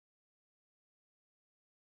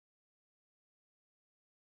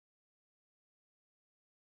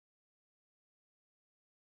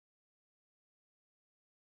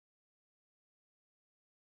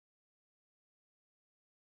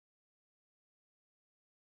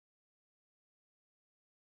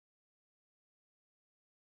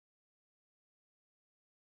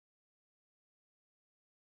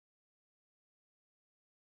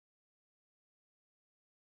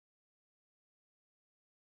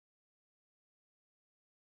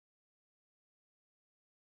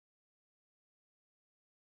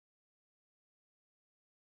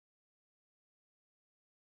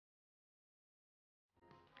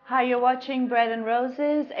Hi, you're watching Bread and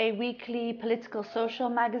Roses, a weekly political social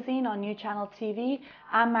magazine on New Channel TV.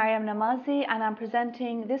 I'm Maryam Namazie and I'm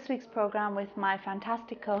presenting this week's program with my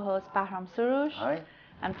fantastic co-host Bahram Soroush. Hi.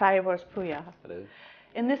 And Fariborz Pooya. Hello.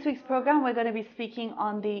 In this week's program, we're going to be speaking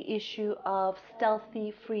on the issue of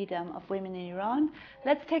stealthy freedom of women in Iran.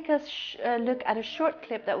 Let's take a look at a short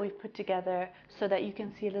clip that we've put together so that you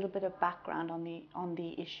can see a little bit of background on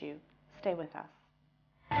the issue. Stay with us.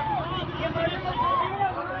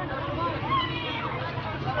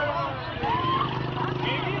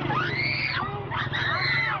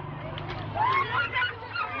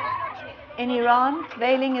 In Iran,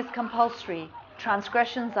 veiling is compulsory.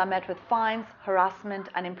 Transgressions are met with fines, harassment,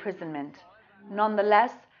 and imprisonment.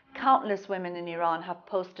 Nonetheless, countless women in Iran have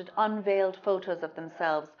posted unveiled photos of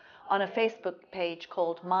themselves on a Facebook page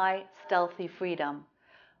called My Stealthy Freedom.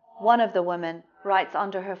 One of the women writes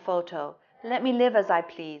under her photo, "Let me live as I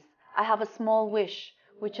please. I have a small wish,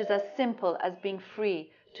 which is as simple as being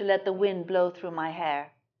free to let the wind blow through my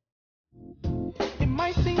hair." It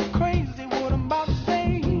might seem crazy what I'm about to say.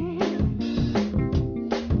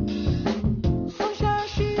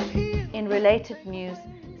 In related news,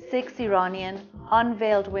 6 Iranian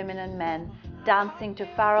unveiled women and men dancing to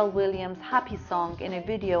Pharrell Williams' Happy Song in a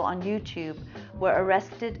video on YouTube were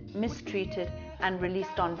arrested, mistreated, and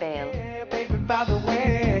released on bail. Yeah, baby, by the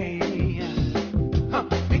way.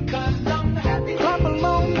 Because I'm happy. Clap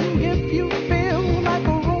along if you feel like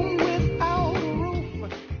a room without a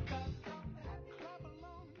roof.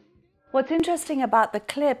 What's interesting about the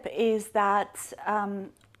clip is that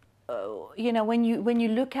when you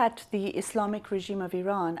look at the Islamic regime of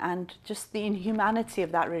Iran and just the inhumanity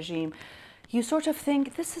of that regime, you sort of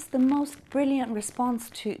think this is the most brilliant response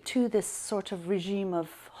to this sort of regime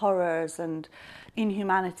of horrors and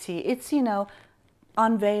inhumanity. It's,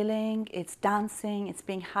 unveiling, it's dancing, it's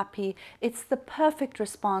being happy. It's the perfect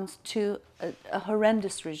response to a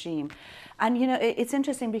horrendous regime. And, it's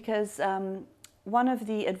interesting because one of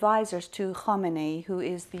the advisors to Khamenei, who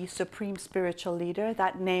is the supreme spiritual leader,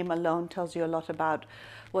 that name alone tells you a lot about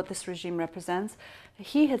what this regime represents,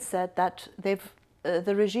 he had said that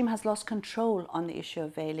the regime has lost control on the issue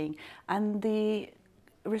of veiling. And the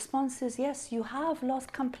response is, yes, you have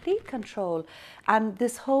lost complete control. And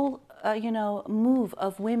this whole, move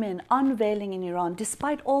of women unveiling in Iran,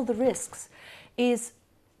 despite all the risks, is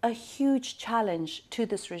a huge challenge to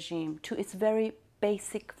this regime, to its very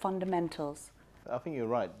basic fundamentals. I think you're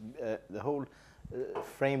right. The whole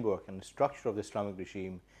framework and structure of the Islamic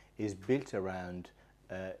regime is built around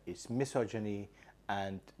its misogyny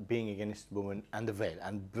and being against women and the veil.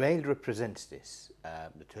 And veil represents this,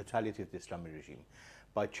 the totality of the Islamic regime.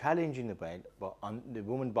 By challenging the veil, the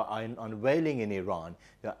woman by unveiling in Iran,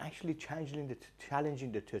 they're actually challenging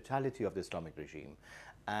the totality of the Islamic regime.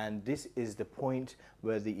 And this is the point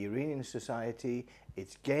where the Iranian society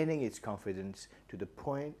is gaining its confidence to the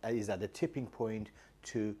point, is at the tipping point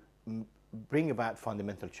to bring about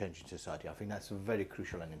fundamental change in society. I think that's very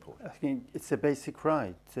crucial and important. I think it's a basic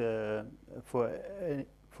right for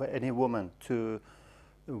any woman to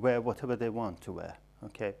wear whatever they want to wear.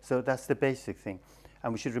 Okay, so that's the basic thing.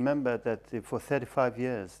 And we should remember that for 35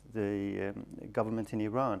 years, the government in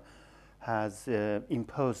Iran has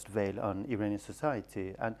imposed veil on Iranian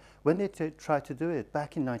society. And when they tried to do it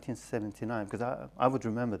back in 1979, because I would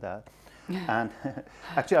remember that, and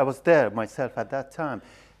actually I was there myself at that time,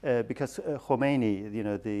 because Khomeini,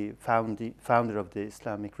 the founder of the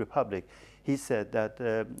Islamic Republic, he said that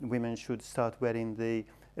women should start wearing the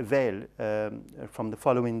veil from the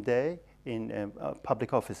following day in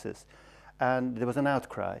public offices. And there was an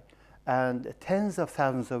outcry. And tens of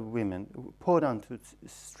thousands of women poured onto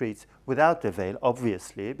streets without the veil,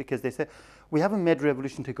 obviously, because they said, we haven't made a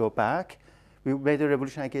revolution to go back. We made a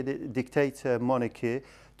revolution against a dictator monarchy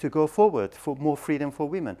to go forward for more freedom for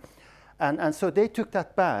women. And so they took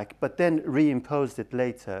that back, but then reimposed it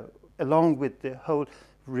later, along with the whole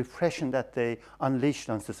repression that they unleashed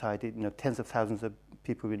on society. Tens of thousands of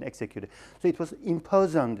people been executed. So it was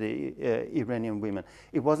imposed on the Iranian women.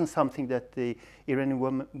 It wasn't something that the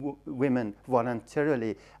Iranian women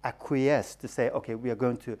voluntarily acquiesced to say, okay, we are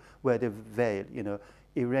going to wear the veil.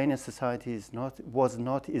 Iranian society was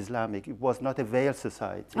not Islamic. It was not a veiled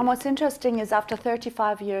society. And what's interesting is after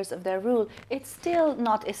 35 years of their rule, it's still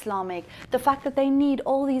not Islamic. The fact that they need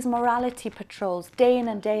all these morality patrols day in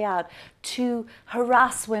and day out to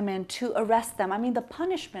harass women, to arrest them. I mean, the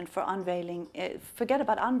punishment for unveiling, forget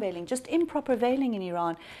about unveiling, just improper veiling in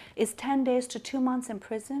Iran is 10 days to 2 months in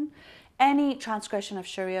prison. Any transgression of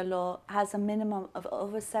Sharia law has a minimum of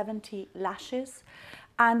over 70 lashes.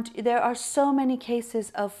 And there are so many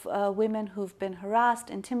cases of women who've been harassed,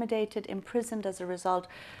 intimidated, imprisoned as a result,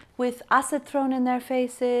 with acid thrown in their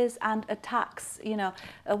faces and attacks. You know,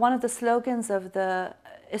 one of the slogans of the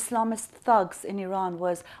Islamist thugs in Iran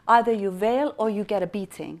was either you veil or you get a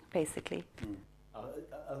beating, basically.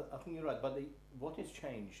 I think you're right, but what has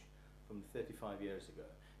changed from 35 years ago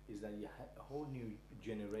is that you have a whole new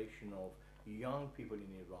generation of young people in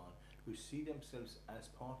Iran who see themselves as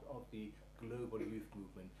part of the global youth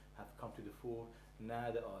movement, have come to the fore. Now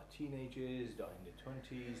they are teenagers, they are in their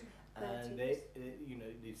 20s, and they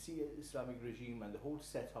see the Islamic regime and the whole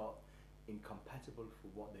setup incompatible for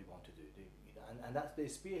what they want to do. And that's, they're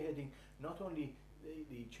spearheading not only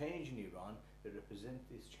the change in Iran, they represent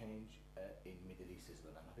this change in Middle East as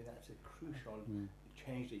well. And I think that's a crucial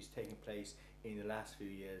change that is taking place in the last few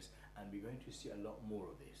years, and we're going to see a lot more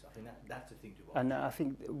of this. I think that's the thing to watch. And I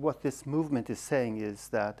think what this movement is saying is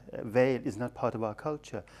that veil is not part of our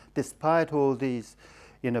culture. Despite all these,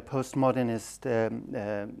 postmodernist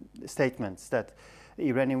statements that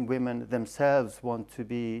Iranian women themselves want to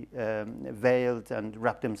be veiled and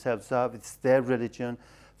wrap themselves up, it's their religion.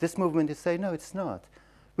 This movement is saying, no, it's not.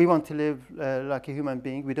 We want to live like a human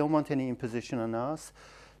being. We don't want any imposition on us.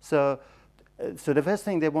 So the first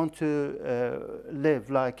thing, they want to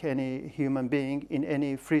live like any human being in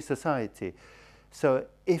any free society. So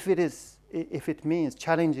if it means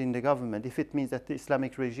challenging the government, if it means that the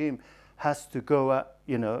Islamic regime has to go,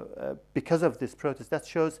 because of this protest, that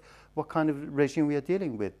shows what kind of regime we are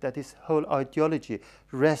dealing with. That this whole ideology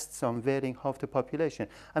rests on veiling half the population.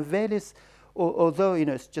 And veil is, although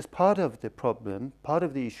it's just part of the problem, part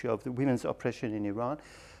of the issue of the women's oppression in Iran,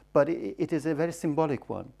 but it is a very symbolic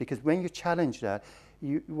one, because when you challenge that,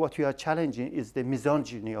 what you are challenging is the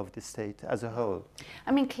misogyny of the state as a whole.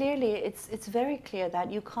 I mean, clearly, it's very clear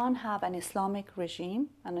that you can't have an Islamic regime,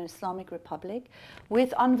 an Islamic republic,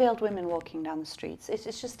 with unveiled women walking down the streets.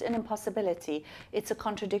 It's just an impossibility. It's a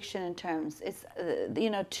contradiction in terms. It's,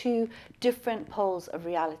 two different poles of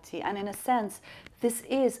reality. And in a sense, this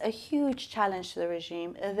is a huge challenge to the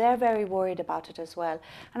regime. They're very worried about it as well.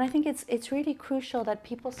 And I think it's really crucial that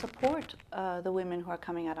people support the women who are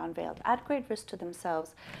coming out unveiled, at great risk to themselves.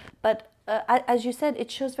 But as you said, it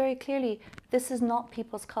shows very clearly this is not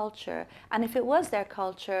people's culture. And if it was their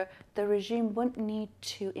culture, the regime wouldn't need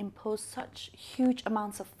to impose such huge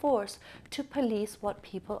amounts of force to police what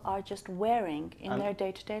people are just wearing in their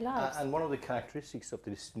day-to-day lives. And one of the characteristics of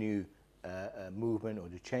this new movement, or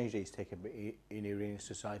the change that is taken in Iranian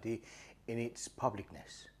society, in its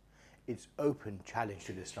publicness. It's open challenge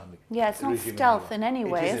to the Islamic regime. Yeah, it's not stealth in any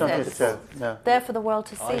way, is it? It's there for the world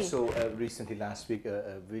to see. I saw recently, last week,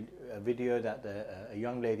 a video that a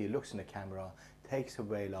young lady looks in the camera, takes her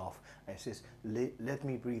veil off, and says, "Let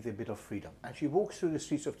me breathe a bit of freedom." And she walks through the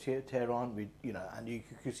streets of Tehran with, and you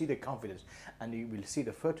can see the confidence, and you will see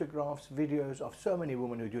the photographs, videos of so many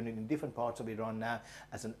women who are doing it in different parts of Iran now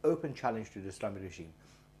as an open challenge to the Islamic regime.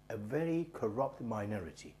 A very corrupt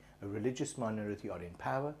minority, a religious minority, are in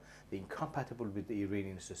power. They're incompatible with the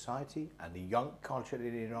Iranian society and the young culture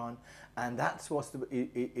in Iran, and that's what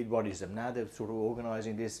worries them. Now they're sort of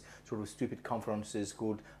organizing this sort of stupid conferences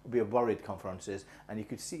called "We Are Worried" conferences, and you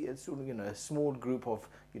could see a sort of a small group of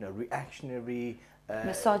reactionary,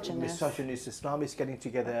 misogynist Islamists getting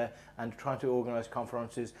together and trying to organize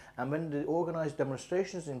conferences. And when they organize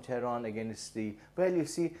demonstrations in Tehran against you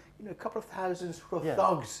see a couple of thousands of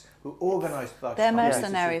thugs who organize thugs. They're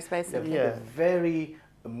mercenaries, basically. The very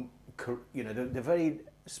the very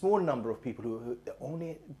small number of people who the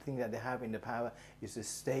only thing that they have in the power is the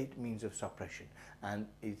state means of suppression, and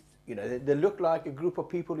they look like a group of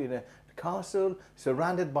people in a castle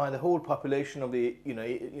surrounded by the whole population of the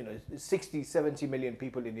 60-70 million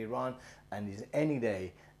people in Iran, and is any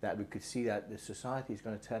day that we could see that the society is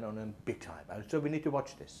going to turn on them big time. And so we need to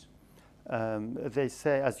watch this. They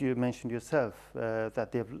say, as you mentioned yourself,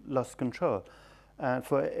 that they've lost control. And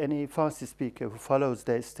for any Farsi speaker who follows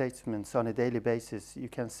their statements on a daily basis, you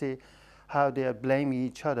can see how they are blaming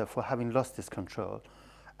each other for having lost this control.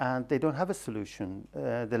 And they don't have a solution.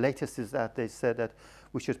 The latest is that they said that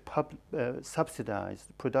we should subsidize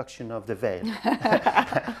the production of the veil.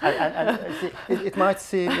 and it might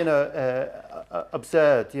seem,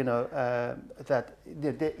 absurd, that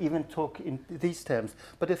they even talk in these terms.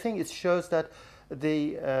 But the thing, it shows that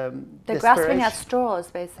They're grasping at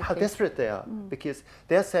straws, basically. How desperate they are, because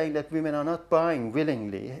they're saying that women are not buying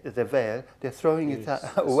willingly the veil, they're throwing it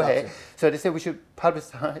away. So they say we should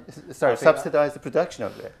subsidize the production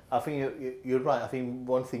of it. I think you're right. I think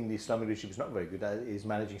one thing the Islamic regime is not very good at is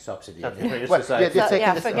managing subsidy.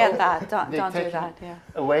 Forget that. Don't do that. Yeah.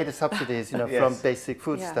 Away the subsidies, from basic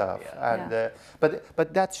foodstuff, but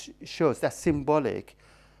that shows that's symbolic.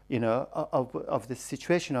 Of the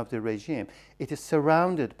situation of the regime. It is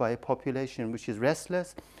surrounded by a population which is restless,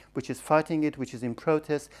 which is fighting it, which is in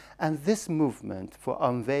protest, and this movement for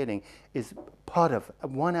unveiling is part of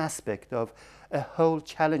one aspect of a whole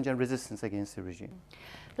challenge and resistance against the regime.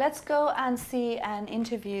 Let's go and see an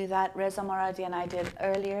interview that Reza Moradi and I did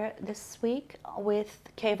earlier this week with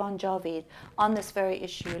Keyvan Javid on this very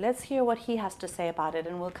issue. Let's hear what he has to say about it,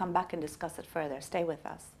 and we'll come back and discuss it further. Stay with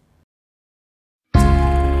us.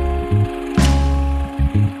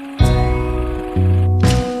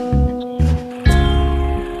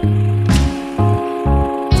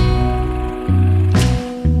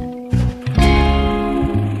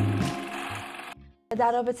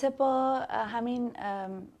 در رابطه با همین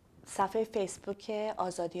صفحه فیسبوک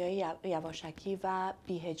آزادی‌های یواشکی و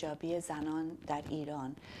بی‌حجابی زنان در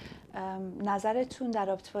ایران، نظرتون در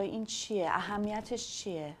رابطه با این چیه؟ اهمیتش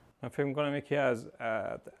چیه؟ من فکر می‌کنم یکی از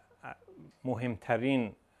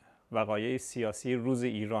مهمترین وقایع سیاسی روز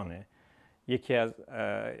ایرانه. یکی از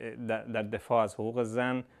در دفاع از حقوق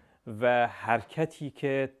زن و حرکتی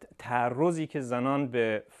که تعرضی که زنان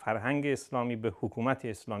به فرهنگ اسلامی، به حکومت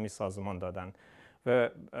اسلامی سازمان دادن و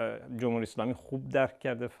جمهوری اسلامی خوب درک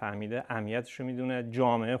کرده، فهمیده، اهمیتش رو میدونه،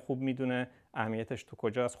 جامعه خوب میدونه اهمیتش تو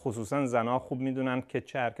کجاست، خصوصا زنها خوب میدونن که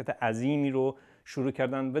چه حرکت عظیمی رو شروع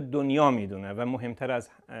کردن و دنیا میدونه و مهمتر از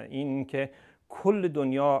این که کل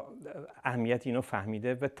دنیا اهمیت اینو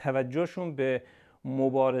فهمیده و توجهشون به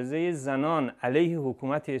مبارزه زنان علیه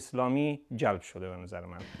حکومت اسلامی جلب شده به نظر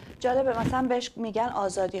من. جالبه، مثلا بهش میگن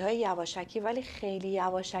آزادی‌های یواشکی، ولی خیلی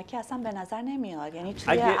یواشکی اصلا به نظر نمیاد. یعنی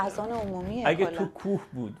توی اذان عمومیه. اگه تو کوه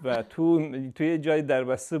بود و توی جای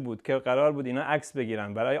دربسته بود که قرار بود اینا عکس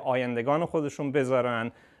بگیرن، برای آیندگان خودشون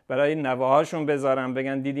بذارن، برای نوه‌هاشون بذارن،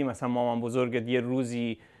 بگن دیدی مثلا مامان بزرگت یه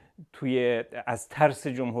روزی از ترس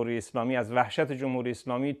جمهوری اسلامی، از وحشت جمهوری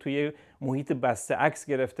اسلامی توی محیط بسته عکس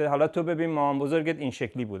گرفته، حالا تو ببین مامان بزرگت این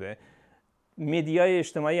شکلی بوده. مدیای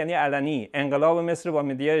اجتماعی یعنی علنی، انقلاب مصر با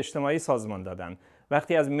مدیای اجتماعی سازمان دادن.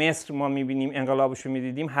 وقتی از مصر ما میبینیم انقلابشو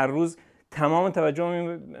میدیدیم، هر روز تمام توجه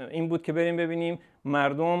این بود که بریم ببینیم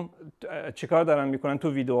مردم چیکار دارن میکنن،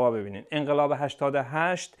 تو ویدیوها ببینین. انقلاب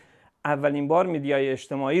 88 اولین بار مدیای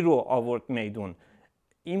اجتماعی رو آورد میدون.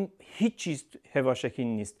 این هیچ چیز حواشکی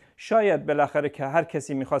نیست. شاید بالاخره که هر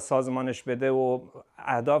کسی میخواد سازمانش بده و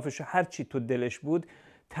اهدافش هر چی تو دلش بود،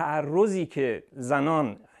 تعرضی که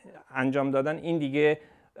زنان انجام دادن این دیگه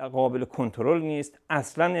قابل کنترل نیست،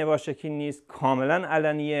 اصلا حواشکی نیست، کاملا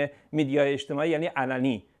علنیه. مدیای اجتماعی یعنی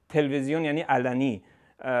علنی، تلویزیون یعنی علنی،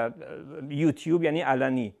 یوتیوب یعنی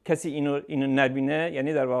علنی. کسی اینو نبینه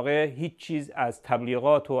یعنی در واقع هیچ چیز از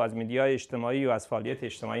تبلیغات و از مدیای اجتماعی و از فعالیت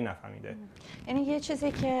اجتماعی نفهمیده. یعنی یه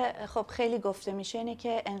چیزی که خب خیلی گفته میشه اینه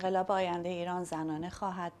که انقلاب آینده ایران زنانه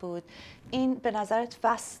خواهد بود. این به نظرت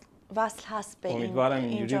وصل هست به این؟ امیدوارم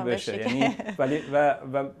اینجوری بشه. یعنی ولی و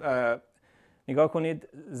نگاه کنید،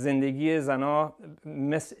 زندگی زنها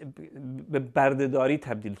به بردهداری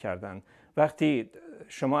تبدیل کردن. وقتی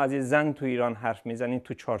شما از یه زن تو ایران حرف میزنید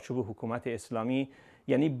تو چارچوب حکومت اسلامی،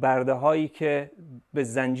 یعنی برده هایی که به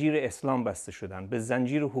زنجیر اسلام بسته شدن، به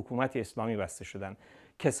زنجیر حکومت اسلامی بسته شدن،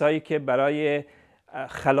 کسایی که برای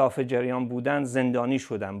خلاف جریان بودن زندانی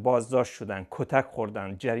شدن، بازداشت شدن، کتک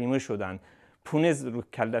خوردن، جریمه شدن، پونه رو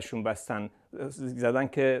کلشون بستن، زدن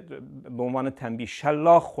که به عنوان تنبیه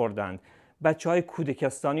شلاق خوردن، بچهای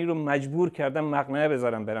کودکستانی رو مجبور کردن مقنعه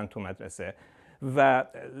بذارن برن تو مدرسه و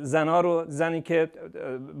زنی که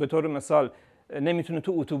به طور مثال نمیتونه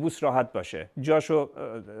تو اتوبوس راحت باشه، جاشو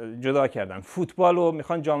جدا کردن. فوتبال رو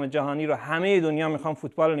میخوان، جام جهانی رو، همه دنیا میخوان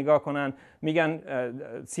فوتبال رو نگاه کنن، میگن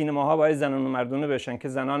سینماها باید زنان و مردونه بشن که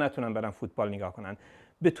زنها نتونن برن فوتبال نگاه کنن.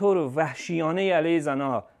 به طور وحشیانه علیه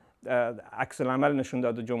زنها عکس العمل نشون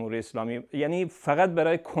داد جمهوری اسلامی، یعنی فقط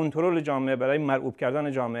برای کنترل جامعه، برای مرعوب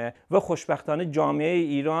کردن جامعه. و خوشبختانه جامعه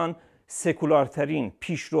ایران سکولارترین،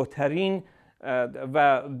 پیشروترین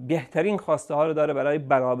و بهترین خواسته ها رو داره برای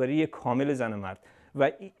برابری کامل زن و مرد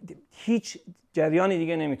و هیچ جریانی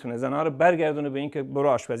دیگه نمیتونه زنها رو برگردونه به این که برو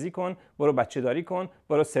آشپزی کن، برو بچه داری کن،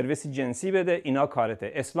 برو سرویس جنسی بده، اینا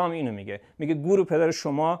کارته. اسلام اینو میگه گورو پدر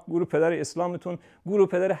شما، گورو پدر اسلامتون، گورو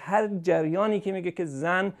پدر هر جریانی که میگه که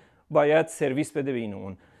زن باید سرویس بده به این و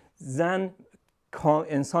اون. زن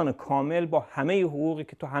انسان کامل با همه حقوقی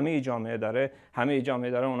که تو همه جامعه داره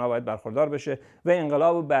اونا باید برخوردار بشه و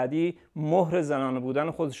انقلاب بعدی مهر زنانه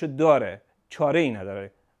بودن خودشو داره، چاره ای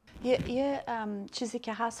نداره. یه چیزی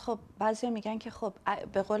که هست، خب بعضی میگن که خب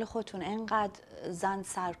به قول خودتون انقدر زن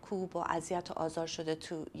سرکوب و اذیت و آزار شده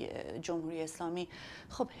تو جمهوری اسلامی،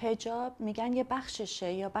 خب حجاب میگن یه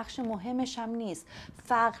بخششه یا بخش مهمش هم نیست،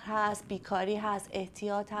 فقر هست، بیکاری هست،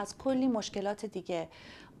 احتیاط هست، کلی مشکلات دیگه.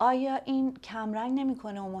 آیا این کمرنگ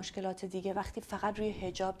نمیکنه اون مشکلات دیگه وقتی فقط روی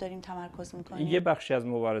حجاب داریم تمرکز میکنیم؟ یه بخشی از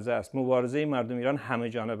مبارزه است. مبارزه مردم ایران همه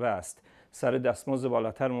جانبه است. سر دستمزد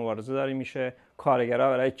بالاتر مبارزه داره میشه. کارگرها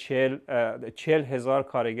برای 40,000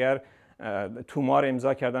 کارگر تومار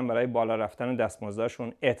امضا کردن برای بالا رفتن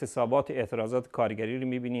دستمزدشون. اعتصابات، اعتراضات کارگری رو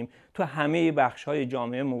میبینیم تو همه بخش‌های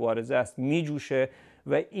جامعه. مبارزه است، میجوشه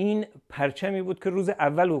و این پرچمی بود که روز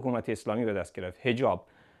اول حکومت اسلامی به دست گرفت، حجاب.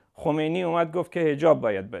 خمینی اومد گفت که حجاب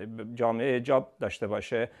باید جامعه حجاب داشته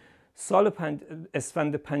باشه. سال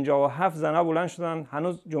اسفند 57 زنها بلند شدن،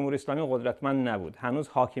 هنوز جمهوری اسلامی قدرتمند نبود، هنوز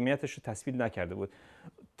حاکمیتش رو تثبیت نکرده بود.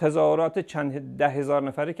 تظاهرات چند 10,000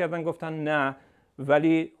 نفره کردن، گفتن نه،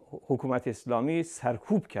 ولی حکومت اسلامی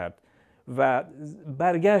سرکوب کرد و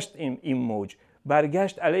برگشت این موج،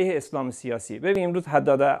 برگشت علیه اسلام سیاسی. ببین امروز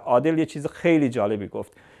حداد عادل یه چیز خیلی جالبی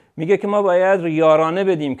گفت، میگه که ما باید یارانه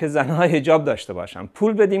بدیم که زنها حجاب داشته باشن،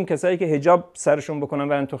 پول بدیم کسایی که حجاب سرشون بکنن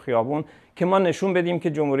برن تو خیابون، که ما نشون بدیم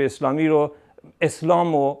که جمهوری اسلامی رو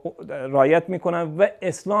اسلام رو رعایت میکنن و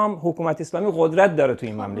اسلام، حکومت اسلامی قدرت داره تو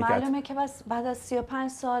این مملکت. معلومه که بس بعد از 35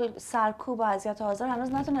 سال سرکوب و اذیت و آزار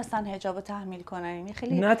هنوز نتونستن حجاب رو تحمیل کنن. این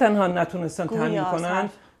خیلی نه تنها نتونستن تحمیل کنن،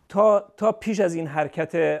 تا پیش از این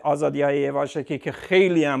حرکت آزادی‌های یواشکی که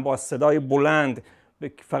خیلی هم با صدای بلند،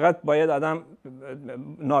 فقط باید آدم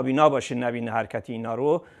نابینا باشه نبینه حرکت اینا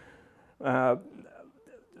رو،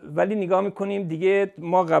 ولی نگاه میکنیم دیگه.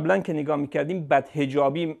 ما قبلا که نگاه میکردیم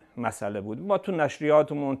بدحجابی مسئله بود، ما تو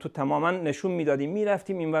نشریاتمون تو تماما نشون میدادیم،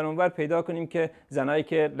 میرفتیم این ور اون ور پیدا کنیم که زنایی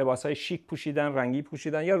که لباسای شیک پوشیدن، رنگی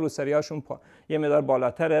پوشیدن یا روسریاشون یه مقدار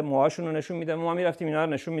بالاتره، موهاشون رو نشون میدن، ما میرفتیم اینا رو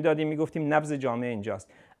نشون میدادیم، میگفتیم نبض جامعه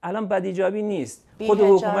اینجاست. الان بدحجابی نیست، خود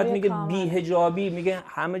حکومت میگه بی‌حجابی، میگه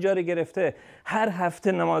همه جا رو گرفته. هر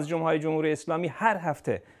هفته نماز جمعه جمهوری اسلامی، هر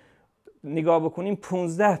هفته نگاه بکنیم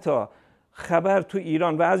 15 تا خبر تو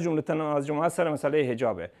ایران و از جمله نماز جمعه سر مسئله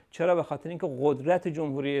حجابه. چرا؟ به خاطر اینکه قدرت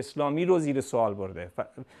جمهوری اسلامی رو زیر سوال برده.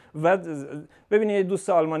 و ببینید دوست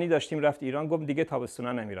آلمانی داشتیم رفت ایران، گفت دیگه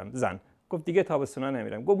تابستونا نمیرم. زن گفت دیگه تابستونا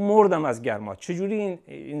نمیرم. گفت مردم از گرما. چجوری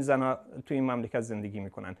این زنا تو این مملکت زندگی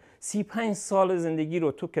میکنن؟ 35 سال زندگی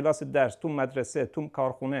رو تو کلاس درس، تو مدرسه، تو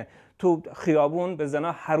کارخونه، تو خیابون به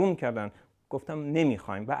زنا حروم کردن. گفتم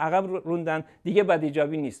نمیخوایم و عقب روندن. دیگه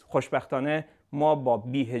بدحجابی نیست. خوشبختانه ما با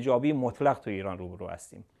بی‌حجابی مطلق تو ایران روبرو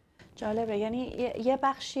هستیم. جالبه، یعنی یه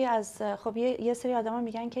بخشی از، خب یه سری آدما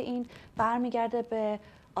میگن که این برمیگرده به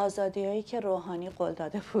آزادیایی که روحانی قول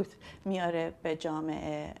داده بود میاره به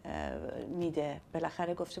جامعه میده.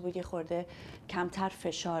 بالاخره گفته بود یه خورده کمتر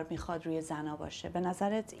فشار میخواد روی زنا باشه. به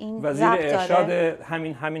نظرت این وزیر ارشاد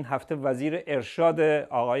همین هفته وزیر ارشاد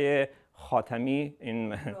آقای خاتمی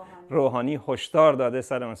این روحانی هشدار داده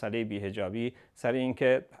سر مسئله بی‌حجابی، سر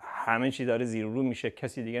اینکه همه چی داره زیر رو میشه،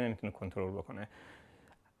 کسی دیگه نمیتونه کنترل بکنه.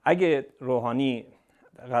 اگه روحانی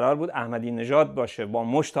قرار بود احمدی نژاد باشه با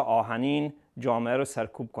مشت آهنین جامعه رو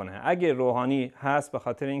سرکوب کنه، اگه روحانی هست به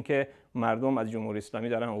خاطر اینکه مردم از جمهوری اسلامی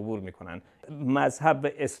دارن عبور میکنن، مذهب و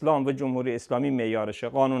اسلام و جمهوری اسلامی معیارشه،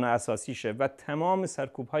 قانون اساسیشه و تمام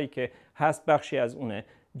سرکوب هایی که هست بخشی از اونه،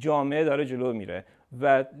 جامعه داره جلو میره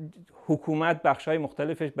و حکومت بخش‌های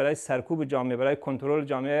مختلفش برای سرکوب جامعه، برای کنترل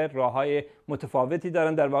جامعه راه‌های متفاوتی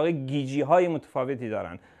دارن، در واقع گیجی‌های متفاوتی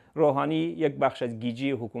دارن. روحانی یک بخش از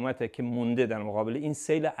گیجی حکومته که مونده در مقابل این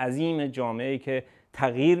سیل عظیم جامعه‌ای که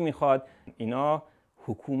تغییر میخواد. اینا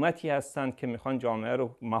حکومتی هستند که میخوان جامعه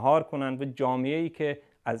رو مهار کنن و جامعه‌ای که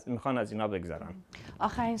میخوان از اینا بگذرن.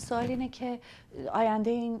 آخرین سوال اینه که آینده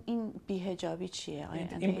این بی‌حجابی چیه؟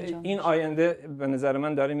 این آینده به نظر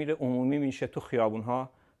من داره میره عمومی میشه، تو خیابون‌ها،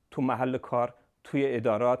 تو محل کار، توی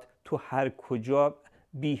ادارات، تو هر کجا.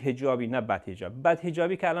 بی‌حجابی نه بدحجابی.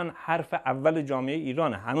 بدحجابی که الان حرف اول جامعه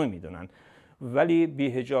ایران همه میدونن، ولی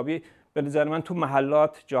بی‌حجابی به نظر من تو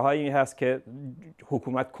محلات جاهایی هست که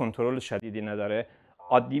حکومت کنترل شدیدی نداره،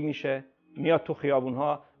 عادی میشه، میاد تو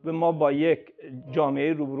خیابون‌ها و ما با یک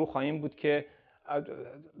جامعه روبرو خواهیم بود که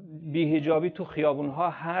بی‌حجابی تو خیابون‌ها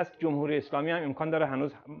هست. جمهوری اسلامی هم امکان داره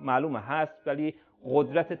هنوز معلومه هست، ولی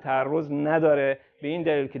قدرت تعرض نداره، به این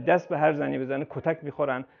دلیل که دست به هر زنی بزنه کتک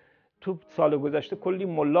میخورن. تو سال گذشته کلی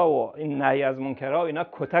ملا و این نهی از منکرها اینا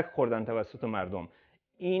کتک خوردن توسط مردم.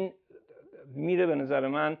 این میره به نظر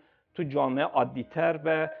من تو جامعه عادی‌تر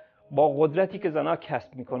و با قدرتی که زنها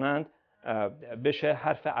کسب میکنند بشه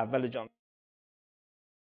حرف اول جامعه.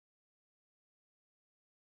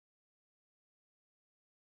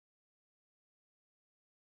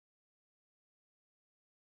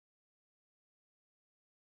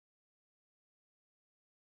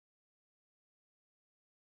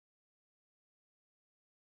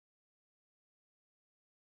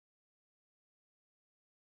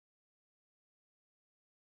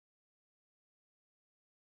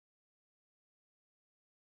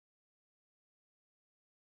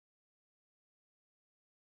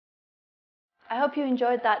 I hope you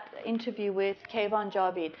enjoyed that interview with Keyvan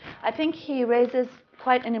Javid. I think he raises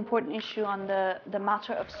quite an important issue on the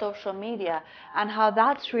matter of social media and how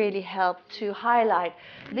that's really helped to highlight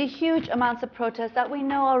the huge amounts of protests that we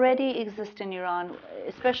know already exist in Iran,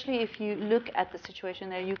 especially if you look at the situation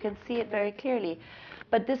there, you can see it very clearly.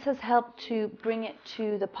 But this has helped to bring it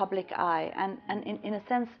to the public eye, and in a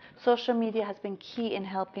sense, social media has been key in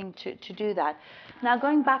helping to do that. Now,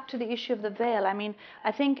 going back to the issue of the veil, I mean,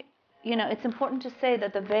 I think, you know, it's important to say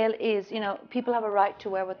that the veil is, you know, people have a right to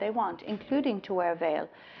wear what they want, including to wear a veil.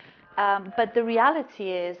 But the reality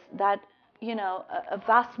is that, you know, a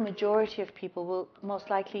vast majority of people will most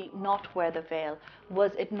likely not wear the veil,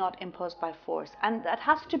 was it not imposed by force. And that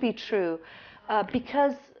has to be true,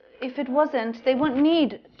 because if it wasn't, they wouldn't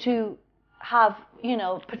need to have, you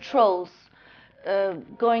know, patrols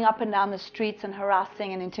going up and down the streets and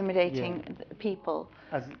harassing and intimidating people.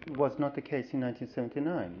 As was not the case in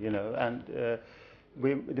 1979, you know, and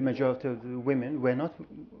the majority of the women were not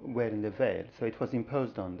wearing the veil, so it was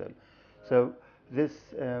imposed on them. So this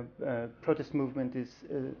protest movement is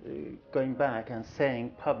going back and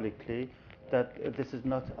saying publicly that this is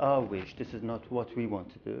not our wish, this is not what we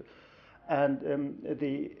want to do. And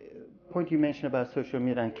the point you mentioned about social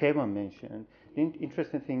media, and Keyvan mentioned, the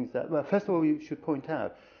interesting thing is that, well, first of all, we should point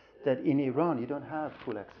out that in Iran you don't have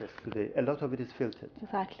full access to a lot of it is filtered.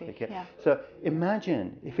 Exactly. Okay? Yeah. So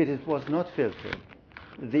imagine if it was not filtered,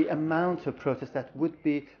 the amount of protest that would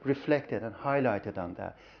be reflected and highlighted on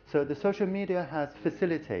that. So the social media has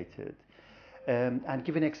facilitated and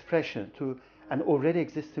given expression to an already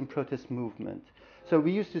existing protest movement. So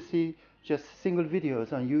we used to see just single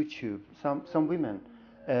videos on YouTube, some women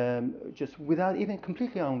just without even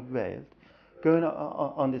completely unveiled, going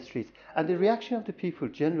on the streets. And the reaction of the people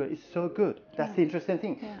generally is so good. That's the interesting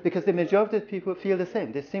thing. Because the majority of the people feel the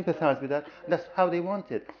same. They sympathize with that. That's how they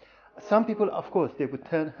want it. Some people, of course, they would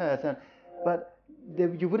turn heads, but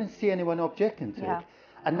you wouldn't see anyone objecting to it.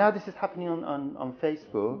 And now this is happening on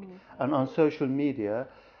Facebook and on social media,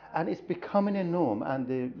 and it's becoming a norm, and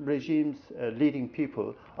the regime's leading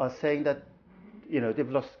people are saying that, you know,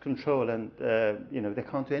 they've lost control and, you know, they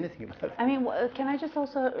can't do anything about it. I mean, can I just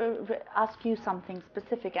also ask you something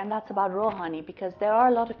specific, and that's about Rouhani, because there are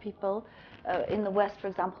a lot of people in the West, for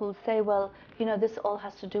example, who say, well, you know, this all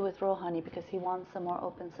has to do with Rouhani because he wants a more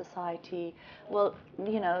open society. Well,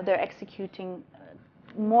 you know, they're executing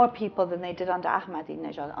more people than they did under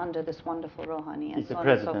Ahmadinejad, under this wonderful Rouhani, and so on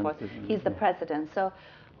and so forth. He's the president. So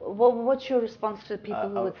what's your response to the people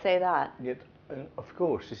who would say that? Of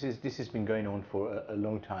course, this has been going on for a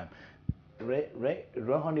long time.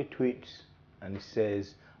 Rouhani tweets and he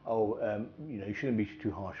says, "Oh, you know, you shouldn't be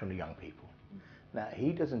too harsh on the young people." Now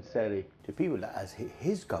he doesn't say to people that as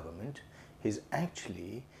his government is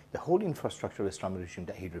actually the whole infrastructure of the Islamic regime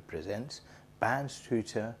that he represents bans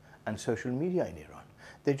Twitter and social media in Iran.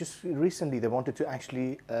 They just recently they wanted to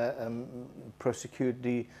actually prosecute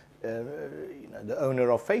the you know, the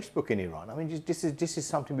owner of Facebook in Iran. I mean, this is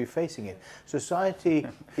something we're facing in society.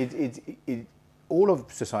 All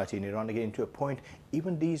of society in Iran are getting to a point.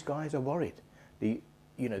 Even these guys are worried.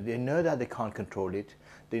 You know, they know that they can't control it.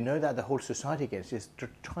 They know that the whole society against it is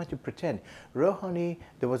trying to pretend. Rouhani,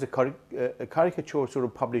 there was a caricature sort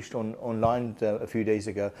of published online a few days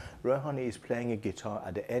ago. Rouhani is playing a guitar.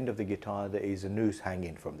 At the end of the guitar, there is a noose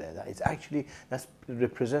hanging from there. That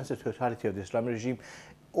represents the totality of the Islamic regime.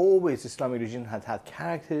 Always, the Islamic regime has had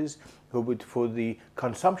characters who would, for the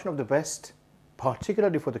consumption of the West,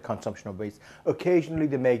 particularly for the consumption of waste, occasionally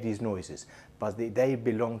they make these noises, but they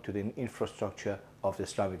belong to the infrastructure of the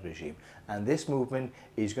Islamic regime. And this movement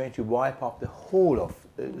is going to wipe up the whole of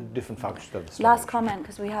different functions of the Islamic Last regime. comment,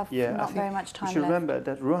 because we have not very much time left. You should remember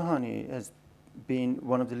that Rouhani has been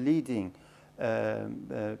one of the leading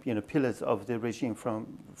you know, pillars of the regime from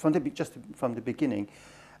the beginning.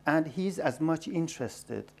 And he's as much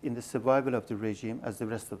interested in the survival of the regime as the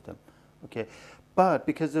rest of them. Okay, but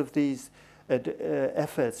because of these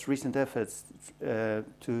recent efforts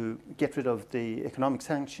to get rid of the economic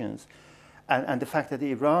sanctions, and the fact that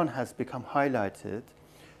Iran has become highlighted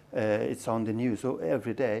it's on the news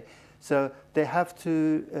every day. So they have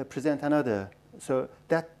to present another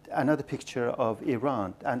picture of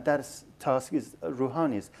Iran, and that task is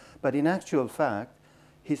Rouhani's. But in actual fact,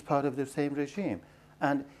 he's part of the same regime.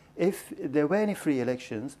 And if there were any free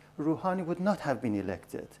elections, Rouhani would not have been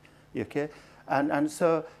elected. Okay? And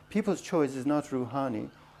so people's choice is not Rouhani.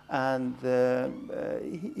 And there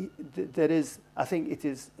is, I think it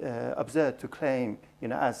is absurd to claim,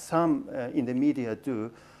 as some in the media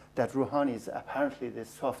do, that Rouhani is apparently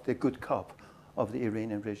the good cop of the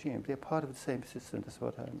Iranian regime. They're part of the same system. That's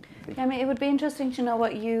what I'm thinking. I mean, it would be interesting to know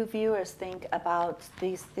what you viewers think about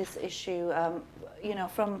this issue.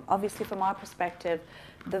 Obviously from our perspective,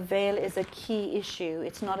 the veil is a key issue.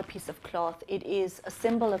 It's not a piece of cloth. It is a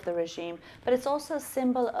symbol of the regime, but it's also a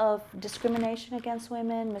symbol of discrimination against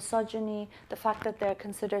women, misogyny, the fact that they're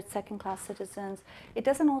considered second-class citizens. It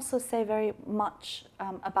doesn't also say very much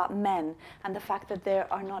about men and the fact that they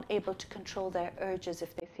are not able to control their urges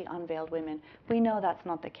if they see unveiled women. We know that's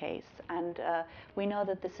not the case, and we know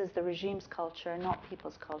that this is the regime's culture, not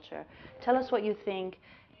people's culture. Tell us what you think.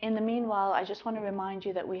 In the meanwhile, I just want to remind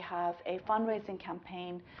you that we have a fundraising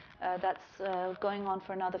campaign that's going on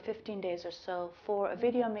for another 15 days or so for a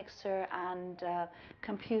video mixer and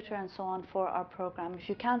computer and so on for our program. If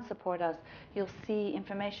you can support us, you'll see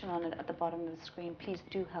information on it at the bottom of the screen. Please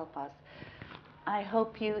do help us. I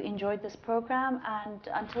hope you enjoyed this program, and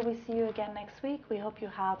until we see you again next week, we hope you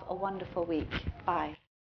have a wonderful week. Bye.